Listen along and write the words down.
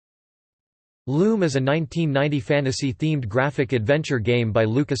Loom is a 1990 fantasy-themed graphic adventure game by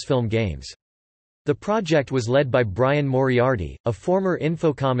Lucasfilm Games. The project was led by Brian Moriarty, a former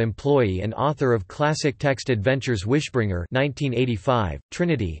Infocom employee and author of classic text adventures Wishbringer (1985),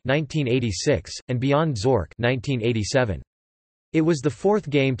 Trinity (1986), and Beyond Zork (1987). It was the fourth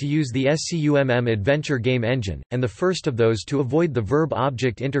game to use the SCUMM adventure game engine, and the first of those to avoid the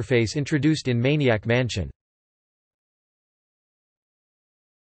verb-object interface introduced in Maniac Mansion.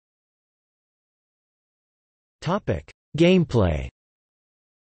 Gameplay.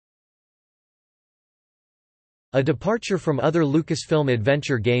 A departure from other Lucasfilm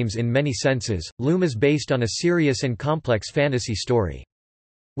adventure games in many senses, Loom is based on a serious and complex fantasy story.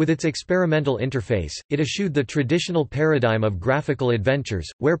 With its experimental interface, it eschewed the traditional paradigm of graphical adventures,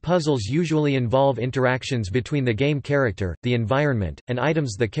 where puzzles usually involve interactions between the game character, the environment, and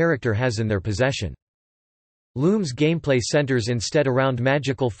items the character has in their possession. Loom's gameplay centers instead around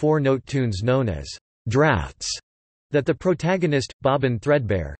magical four-note tunes known as drafts that the protagonist, Bobbin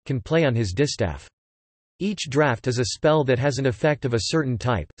Threadbare, can play on his distaff. Each draft is a spell that has an effect of a certain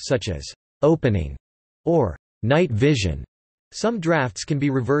type, such as opening or night vision. Some drafts can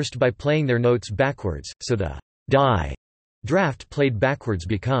be reversed by playing their notes backwards, so the die draft played backwards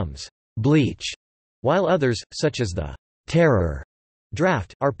becomes bleach, while others, such as the terror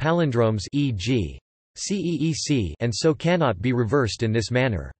draft, are palindromes, e.g. CEEC, and so cannot be reversed in this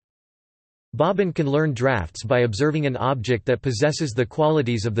manner. Bobbin can learn drafts by observing an object that possesses the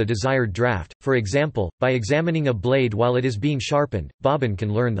qualities of the desired draft. For example, by examining a blade while it is being sharpened, Bobbin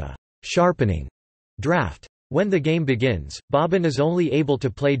can learn the sharpening draft. When the game begins, Bobbin is only able to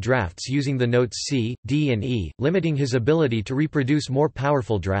play drafts using the notes C, D and E, limiting his ability to reproduce more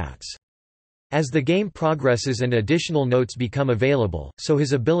powerful drafts. As the game progresses and additional notes become available, so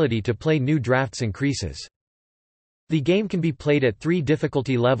his ability to play new drafts increases. The game can be played at 3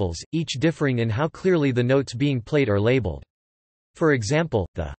 difficulty levels, each differing in how clearly the notes being played are labeled. For example,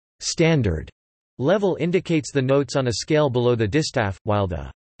 the standard level indicates the notes on a scale below the distaff, while the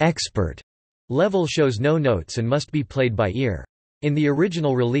expert level shows no notes and must be played by ear. In the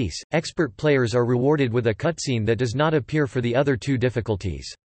original release, expert players are rewarded with a cutscene that does not appear for the other 2 difficulties.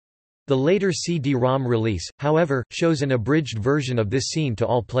 The later CD-ROM release, however, shows an abridged version of this scene to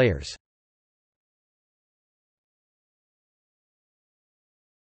all players.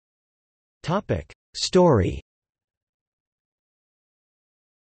 Story.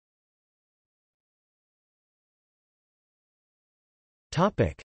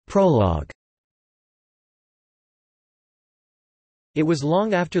 Prologue. It was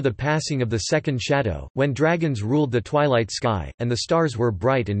long after the passing of the Second Shadow, when dragons ruled the twilight sky, and the stars were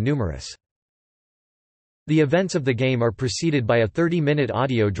bright and numerous. The events of the game are preceded by a 30-minute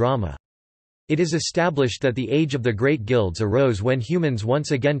audio drama. It is established that the age of the great guilds arose when humans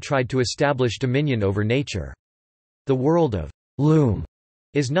once again tried to establish dominion over nature. The world of Loom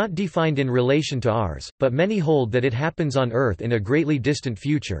is not defined in relation to ours, but many hold that it happens on Earth in a greatly distant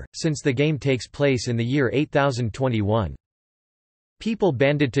future, since the game takes place in the year 8021. People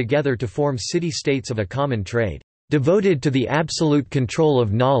banded together to form city-states of a common trade, devoted to the absolute control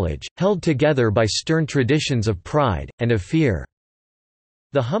of knowledge, held together by stern traditions of pride, and of fear.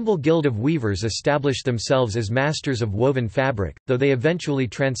 The humble guild of weavers established themselves as masters of woven fabric, though they eventually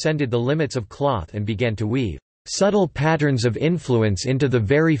transcended the limits of cloth and began to weave subtle patterns of influence into the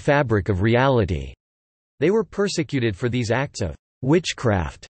very fabric of reality. They were persecuted for these acts of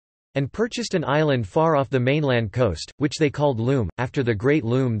witchcraft, and purchased an island far off the mainland coast, which they called Loom, after the great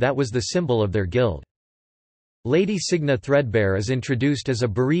loom that was the symbol of their guild. Lady Signa Threadbare is introduced as a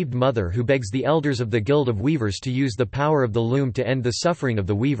bereaved mother who begs the elders of the Guild of Weavers to use the power of the loom to end the suffering of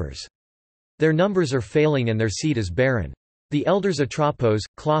the weavers. Their numbers are failing and their seed is barren. The elders Atropos,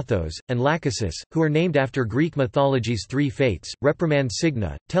 Clothos, and Lachesis, who are named after Greek mythology's 3 fates, reprimand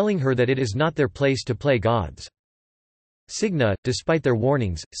Signa, telling her that it is not their place to play gods. Signa, despite their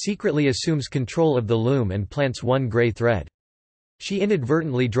warnings, secretly assumes control of the loom and plants one grey thread. She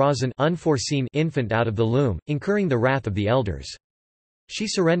inadvertently draws an unforeseen infant out of the loom, incurring the wrath of the elders. She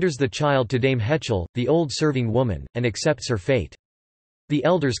surrenders the child to Dame Hetchel, the old serving woman, and accepts her fate. The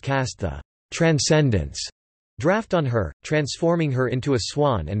elders cast the transcendence draft on her, transforming her into a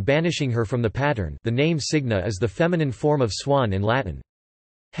swan and banishing her from the pattern. The name Signa is the feminine form of swan in Latin.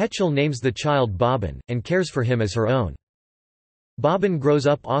 Hetchel names the child Bobbin, and cares for him as her own. Bobbin grows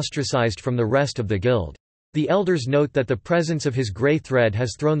up ostracized from the rest of the guild. The elders note that the presence of his grey thread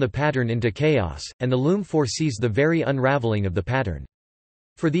has thrown the pattern into chaos, and the loom foresees the very unraveling of the pattern.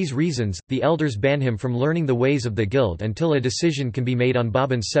 For these reasons, the elders ban him from learning the ways of the guild until a decision can be made on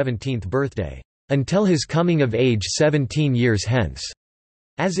Bobbin's 17th birthday, until his coming of age 17 years hence.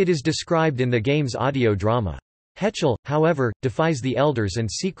 as it is described in the game's audio drama. Hetchel, however, defies the elders and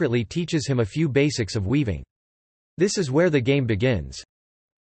secretly teaches him a few basics of weaving. This is where the game begins.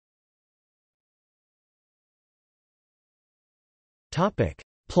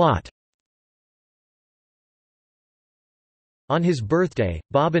 Plot. On his birthday,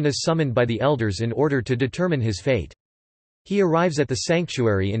 Bobbin is summoned by the elders in order to determine his fate. He arrives at the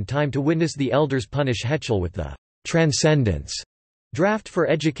sanctuary in time to witness the elders punish Hetchel with the Transcendence draft for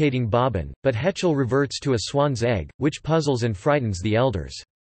educating Bobbin, but Hetchel reverts to a swan's egg, which puzzles and frightens the elders.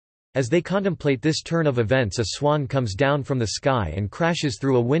 As they contemplate this turn of events, a swan comes down from the sky and crashes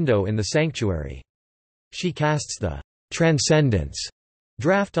through a window in the sanctuary. She casts the Transcendence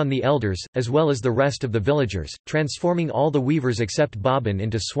draft on the elders, as well as the rest of the villagers, transforming all the weavers except Bobbin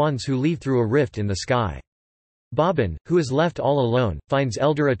into swans who leave through a rift in the sky. Bobbin, who is left all alone, finds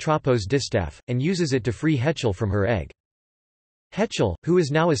Elder Atrapo's distaff, and uses it to free Hetchel from her egg. Hetchel, who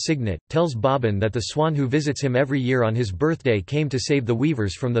is now a signet, tells Bobbin that the swan who visits him every year on his birthday came to save the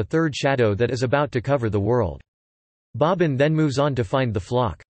weavers from the third shadow that is about to cover the world. Bobbin then moves on to find the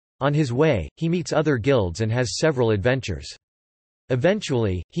flock. On his way, he meets other guilds and has several adventures.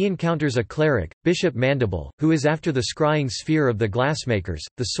 Eventually, he encounters a cleric, Bishop Mandible, who is after the scrying sphere of the glassmakers,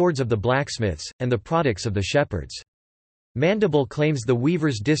 the swords of the blacksmiths, and the products of the shepherds. Mandible claims the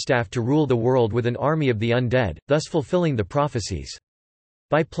weaver's distaff to rule the world with an army of the undead, thus fulfilling the prophecies.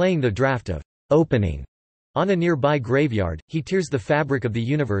 By playing the draft of opening on a nearby graveyard, he tears the fabric of the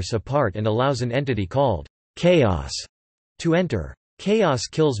universe apart and allows an entity called Chaos to enter. Chaos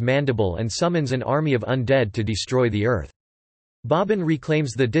kills Mandible and summons an army of undead to destroy the earth. Bobbin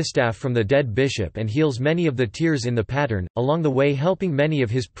reclaims the distaff from the dead bishop and heals many of the tears in the pattern, along the way helping many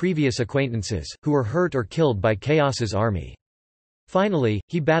of his previous acquaintances, who were hurt or killed by Chaos's army. Finally,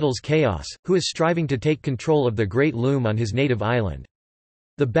 he battles Chaos, who is striving to take control of the Great Loom on his native island.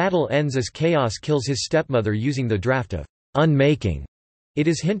 The battle ends as Chaos kills his stepmother using the draft of unmaking. It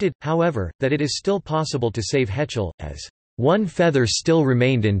is hinted, however, that it is still possible to save Hetchel, as one feather still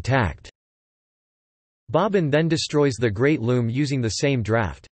remained intact. Bobbin then destroys the Great Loom using the same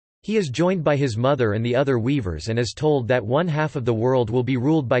draft. He is joined by his mother and the other weavers and is told that one half of the world will be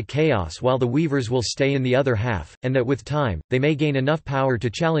ruled by Chaos while the weavers will stay in the other half, and that with time, they may gain enough power to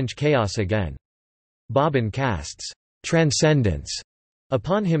challenge Chaos again. Bobbin casts Transcendence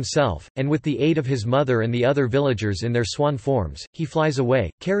upon himself, and with the aid of his mother and the other villagers in their swan forms, he flies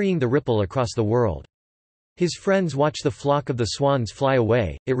away, carrying the ripple across the world. His friends watch the flock of the swans fly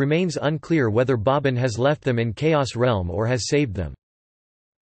away. It remains unclear whether Bobbin has left them in Chaos Realm or has saved them.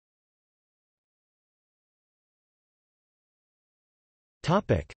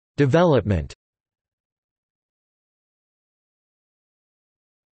 Topic: Development.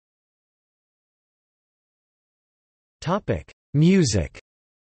 Topic: Music.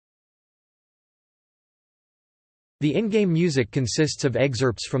 The in-game music consists of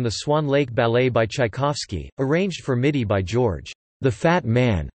excerpts from the Swan Lake Ballet by Tchaikovsky, arranged for MIDI by George, "The Fat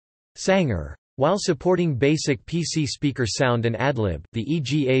Man" Sanger. While supporting basic PC speaker sound and adlib, the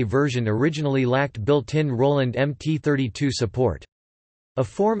EGA version originally lacked built-in Roland MT32 support. A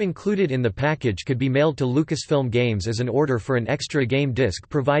form included in the package could be mailed to Lucasfilm Games as an order for an extra game disc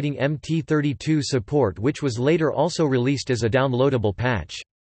providing MT32 support, which was later also released as a downloadable patch.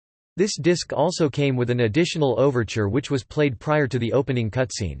 This disc also came with an additional overture which was played prior to the opening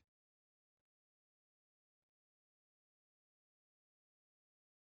cutscene.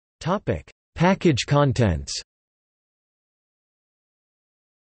 Package contents.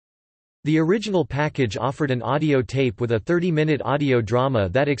 The original package offered an audio tape with a 30-minute audio drama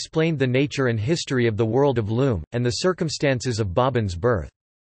that explained the nature and history of the world of Loom, and the circumstances of Bobbin's birth.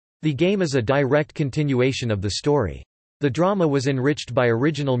 The game is a direct continuation of the story. The drama was enriched by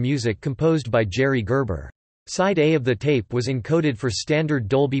original music composed by Jerry Gerber. Side A of the tape was encoded for standard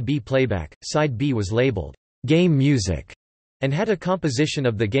Dolby B playback, Side B was labeled, "Game Music", and had a composition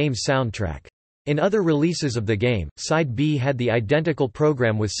of the game's soundtrack. In other releases of the game, Side B had the identical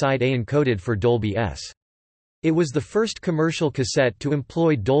program with Side A encoded for Dolby S. It was the first commercial cassette to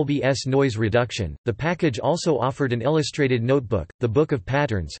employ Dolby S noise reduction. The package also offered an illustrated notebook, the Book of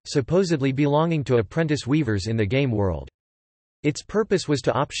Patterns, supposedly belonging to apprentice weavers in the game world. Its purpose was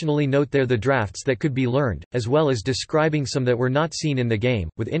to optionally note there the drafts that could be learned, as well as describing some that were not seen in the game,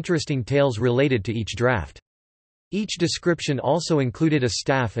 with interesting tales related to each draft. Each description also included a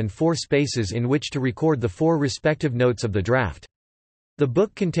staff and 4 spaces in which to record the 4 respective notes of the draft. The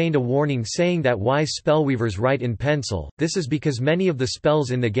book contained a warning saying that wise spellweavers write in pencil. This is because many of the spells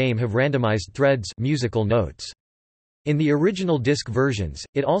in the game have randomized threads, musical notes. In the original disc versions,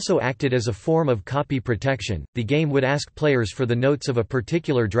 it also acted as a form of copy protection. The game would ask players for the notes of a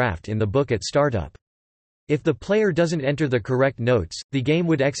particular draft in the book at startup. If the player doesn't enter the correct notes, the game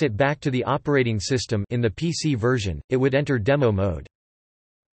would exit back to the operating system. In the PC version, it would enter demo mode.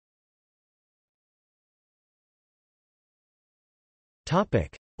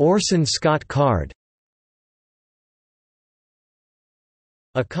 Topic: Orson Scott Card.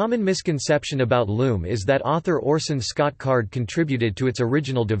 A common misconception about Loom is that author Orson Scott Card contributed to its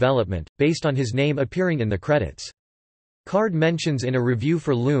original development, based on his name appearing in the credits. Card mentions in a review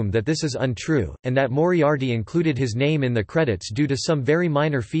for Loom that this is untrue, and that Moriarty included his name in the credits due to some very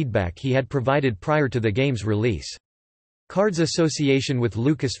minor feedback he had provided prior to the game's release. Card's association with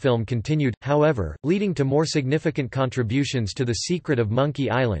Lucasfilm continued, however, leading to more significant contributions to The Secret of Monkey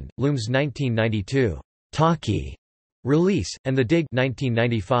Island, Loom's 1992 Talkie release, and The Dig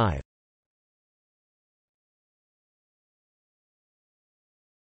 1995.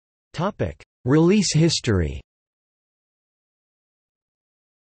 Release history.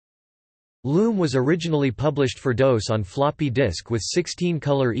 Loom was originally published for DOS on floppy disk with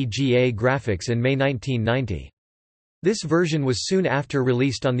 16-color EGA graphics in May 1990. This version was soon after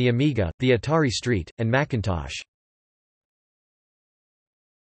released on the Amiga, the Atari ST, and Macintosh.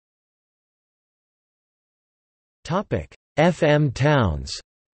 FM towns.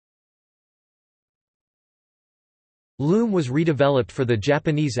 Loom was redeveloped for the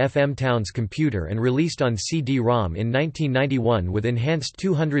Japanese FM Towns computer and released on CD-ROM in 1991 with enhanced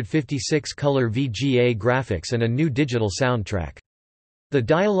 256-color VGA graphics and a new digital soundtrack. The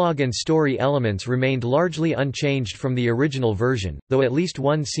dialogue and story elements remained largely unchanged from the original version, though at least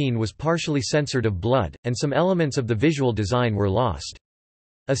one scene was partially censored of blood, and some elements of the visual design were lost.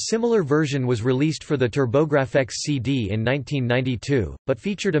 A similar version was released for the TurboGrafx CD in 1992, but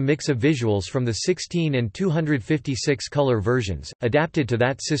featured a mix of visuals from the 16 and 256 color versions, adapted to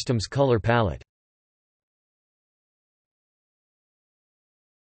that system's color palette.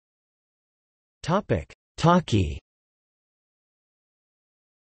 Talkie.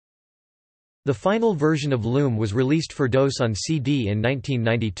 The final version of Loom was released for DOS on CD in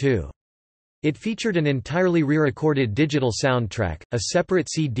 1992. It featured an entirely re-recorded digital soundtrack, a separate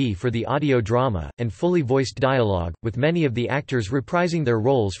CD for the audio drama, and fully voiced dialogue, with many of the actors reprising their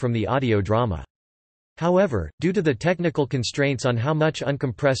roles from the audio drama. However, due to the technical constraints on how much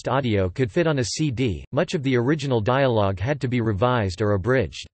uncompressed audio could fit on a CD, much of the original dialogue had to be revised or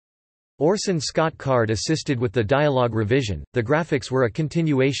abridged. Orson Scott Card assisted with the dialogue revision. The graphics were a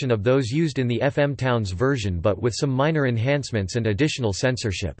continuation of those used in the FM Towns version but with some minor enhancements and additional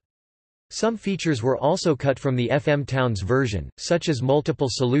censorship. Some features were also cut from the FM Towns version, such as multiple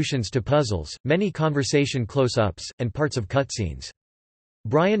solutions to puzzles, many conversation close-ups, and parts of cutscenes.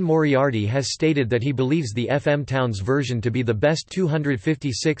 Brian Moriarty has stated that he believes the FM Towns version to be the best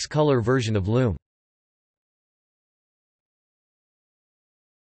 256-color version of Loom.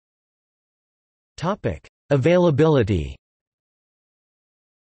 Availability.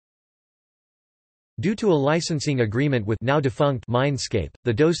 Due to a licensing agreement with now defunct Mindscape,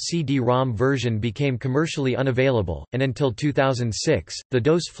 the DOS CD-ROM version became commercially unavailable, and until 2006, the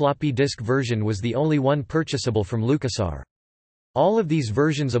DOS floppy disk version was the only one purchasable from LucasArts. All of these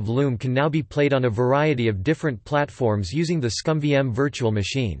versions of Loom can now be played on a variety of different platforms using the ScumVM virtual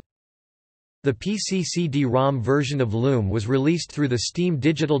machine. The PC CD-ROM version of Loom was released through the Steam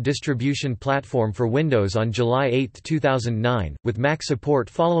digital distribution platform for Windows on July 8, 2009, with Mac support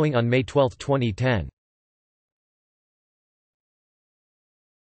following on May 12, 2010.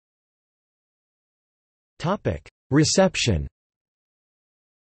 Reception.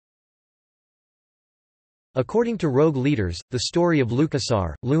 According to Rogue Leaders, the story of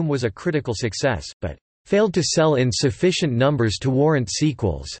LucasArts, Loom was a critical success, but failed to sell in sufficient numbers to warrant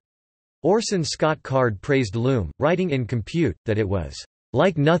sequels. Orson Scott Card praised Loom, writing in Compute, that it was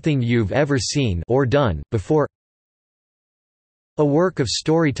like nothing you've ever seen or done before, a work of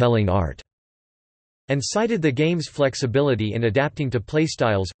storytelling art, and cited the game's flexibility in adapting to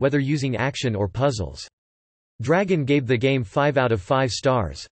playstyles, whether using action or puzzles. Dragon gave the game 5 out of 5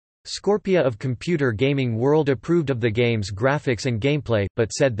 stars. Scorpia of Computer Gaming World approved of the game's graphics and gameplay,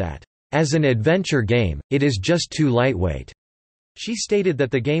 but said that, as an adventure game, it is just too lightweight. She stated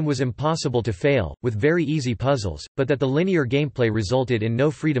that the game was impossible to fail, with very easy puzzles, but that the linear gameplay resulted in no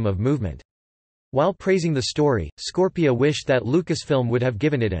freedom of movement. While praising the story, Scorpia wished that Lucasfilm would have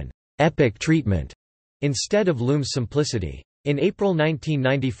given it an epic treatment instead of Loom's simplicity. In April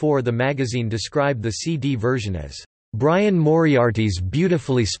 1994, the magazine described the CD version as Brian Moriarty's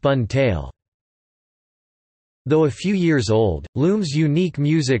beautifully spun tale. Though a few years old, Loom's unique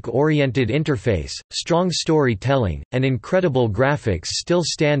music-oriented interface, strong storytelling, and incredible graphics still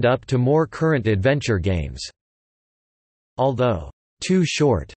stand up to more current adventure games. Although too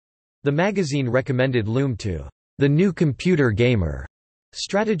short, the magazine recommended Loom to the new computer gamer.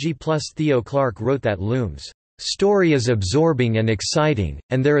 Strategy Plus Theo Clark wrote that Loom's story is absorbing and exciting,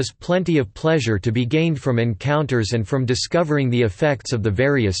 and there is plenty of pleasure to be gained from encounters and from discovering the effects of the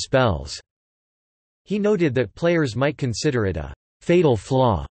various spells. He noted that players might consider it a fatal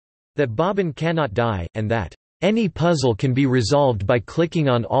flaw, that Bobbin cannot die, and that any puzzle can be resolved by clicking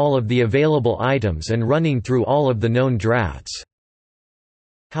on all of the available items and running through all of the known drafts.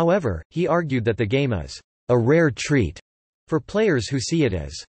 However, he argued that the game is a rare treat for players who see it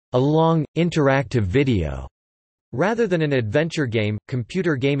as a long, interactive video. Rather than an adventure game,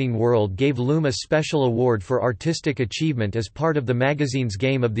 Computer Gaming World gave Loom a special award for artistic achievement as part of the magazine's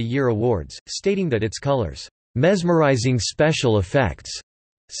Game of the Year awards, stating that its colors, mesmerizing special effects,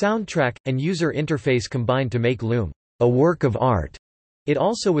 soundtrack, and user interface combined to make Loom a work of art. It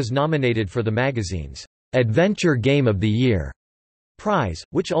also was nominated for the magazine's Adventure Game of the Year prize,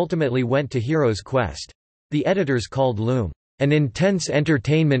 which ultimately went to Hero's Quest. The editors called Loom an intense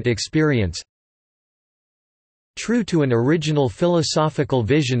entertainment experience, true to an original philosophical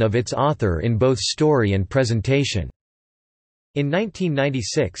vision of its author in both story and presentation. In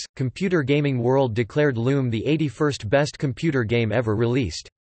 1996, Computer Gaming World declared Loom the 81st best computer game ever released.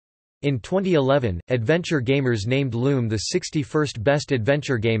 In 2011, Adventure Gamers named Loom the 61st best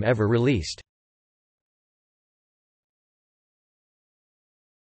adventure game ever released.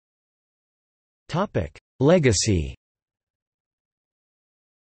 Legacy.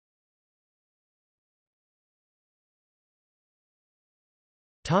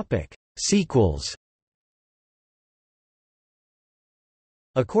 Sequels.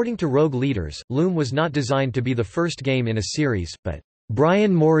 According to Rogue Leaders, Loom was not designed to be the first game in a series, but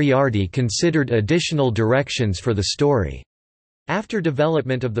Brian Moriarty considered additional directions for the story after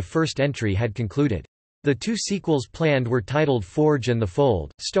development of the first entry had concluded. The two sequels planned were titled Forge and the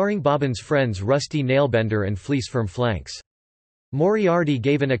Fold, starring Bobbin's friends Rusty Nailbender and Fleeceform Flanks. Moriarty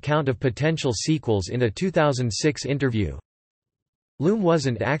gave an account of potential sequels in a 2006 interview. Loom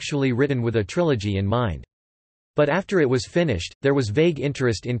wasn't actually written with a trilogy in mind. But after it was finished, there was vague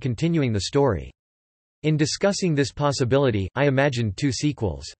interest in continuing the story. In discussing this possibility, I imagined two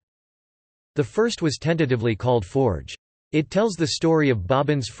sequels. The first was tentatively called Forge. It tells the story of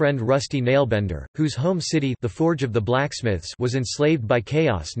Bobbin's friend Rusty Nailbender, whose home city, the Forge of the Blacksmiths, was enslaved by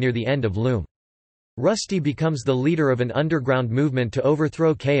chaos near the end of Loom. Rusty becomes the leader of an underground movement to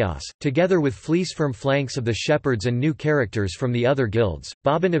overthrow chaos, together with Fleeceform Flanks of the Shepherds and new characters from the other guilds.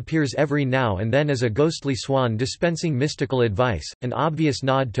 Bobbin appears every now and then as a ghostly swan dispensing mystical advice, an obvious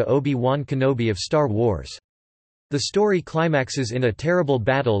nod to Obi-Wan Kenobi of Star Wars. The story climaxes in a terrible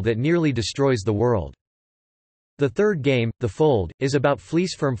battle that nearly destroys the world. The third game, The Fold, is about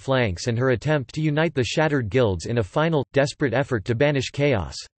Fleeceform Flanks and her attempt to unite the shattered guilds in a final, desperate effort to banish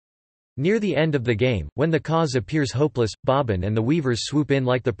chaos. Near the end of the game, when the cause appears hopeless, Bobbin and the Weavers swoop in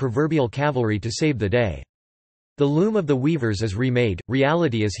like the proverbial cavalry to save the day. The Loom of the Weavers is remade,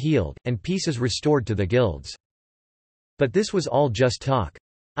 reality is healed, and peace is restored to the guilds. But this was all just talk.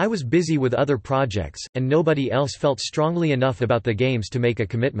 I was busy with other projects, and nobody else felt strongly enough about the games to make a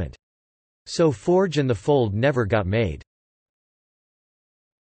commitment. So Forge and the Fold never got made.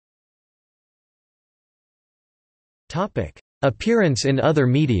 Appearance in other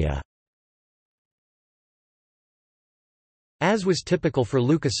media. As was typical for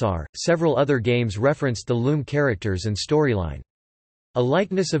LucasArts, several other games referenced the Loom characters and storyline. A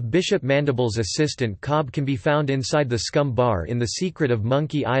likeness of Bishop Mandible's assistant Cobb can be found inside the Scum Bar in The Secret of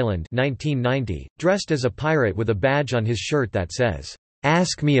Monkey Island 1990, dressed as a pirate with a badge on his shirt that says,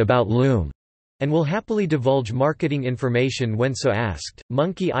 "Ask me about Loom," and will happily divulge marketing information when so asked.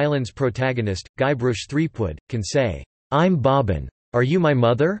 Monkey Island's protagonist, Guybrush Threepwood, can say, "I'm Bobbin. Are you my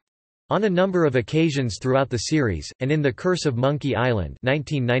mother?" on a number of occasions throughout the series, and in The Curse of Monkey Island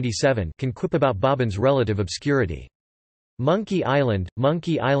 1997 can quip about Bobbin's relative obscurity. Monkey Island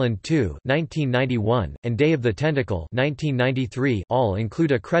 2 1991, and Day of the Tentacle 1993 all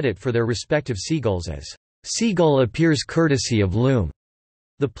include a credit for their respective seagulls as Seagull appears courtesy of Loom.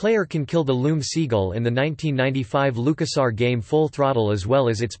 The player can kill the Loom Seagull in the 1995 LucasArts game Full Throttle as well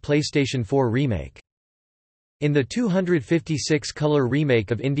as its PlayStation 4 remake. In the 256-color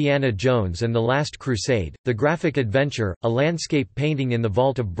remake of Indiana Jones and the Last Crusade, the graphic adventure, a landscape painting in the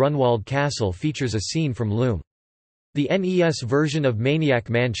vault of Brunwald Castle features a scene from Loom. The NES version of Maniac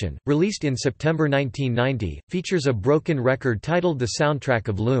Mansion, released in September 1990, features a broken record titled The Soundtrack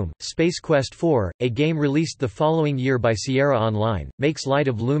of Loom. Space Quest 4, a game released the following year by Sierra Online, makes light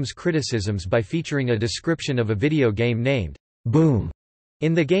of Loom's criticisms by featuring a description of a video game named Boom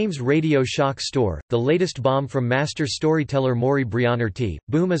in the game's Radio Shock store, the latest bomb from master storyteller Maury Brianerty.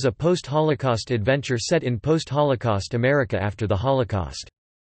 Boom is a post-Holocaust adventure set in post-Holocaust America after the Holocaust.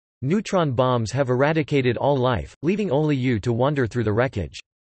 Neutron bombs have eradicated all life, leaving only you to wander through the wreckage.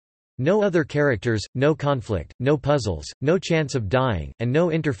 No other characters, no conflict, no puzzles, no chance of dying, and no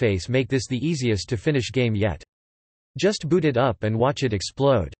interface make this the easiest to finish game yet. Just boot it up and watch it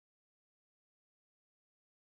explode.